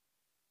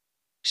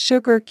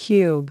Sugar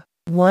cube,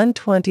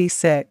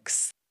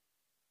 126.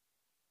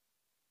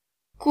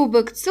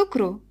 Кубик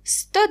цукру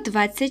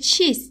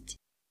 126.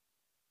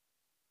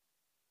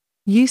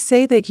 You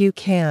say that you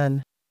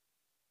can.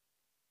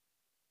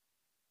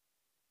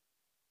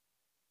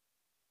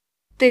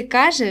 Ти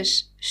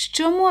кажеш,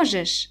 що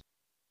можеш.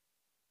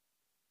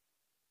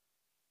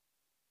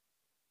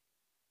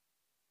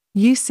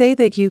 You say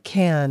that you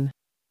can.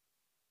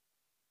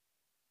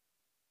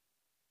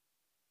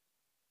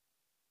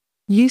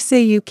 You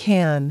say you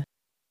can.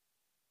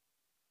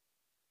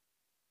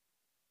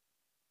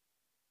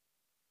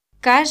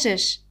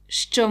 Кажеш,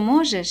 що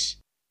можеш.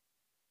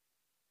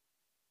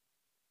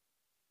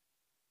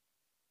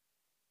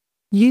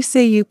 You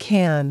say you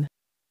can.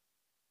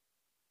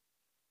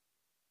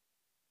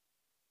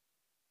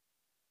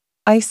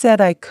 I said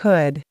I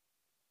could.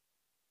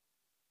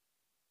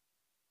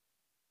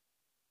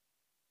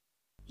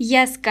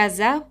 Я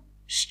сказав,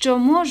 що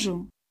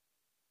можу.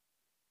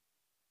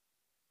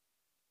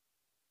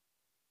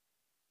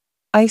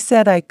 I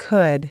said I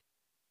could.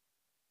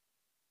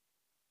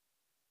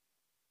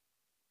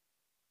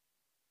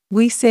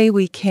 We say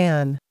we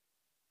can.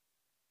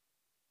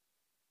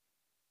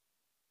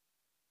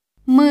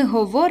 Ми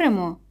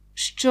говоримо,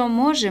 що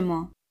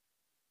можемо.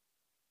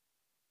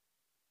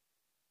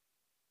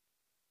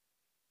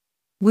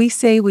 We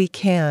say we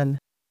can.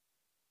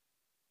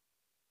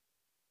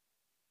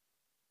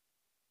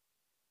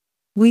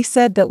 We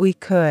said that we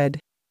could.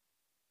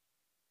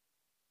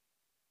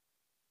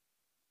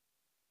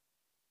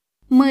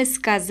 Ми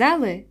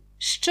сказали,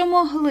 що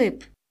могли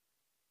б.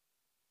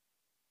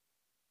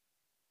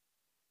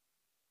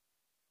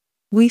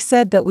 We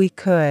said that we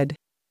could.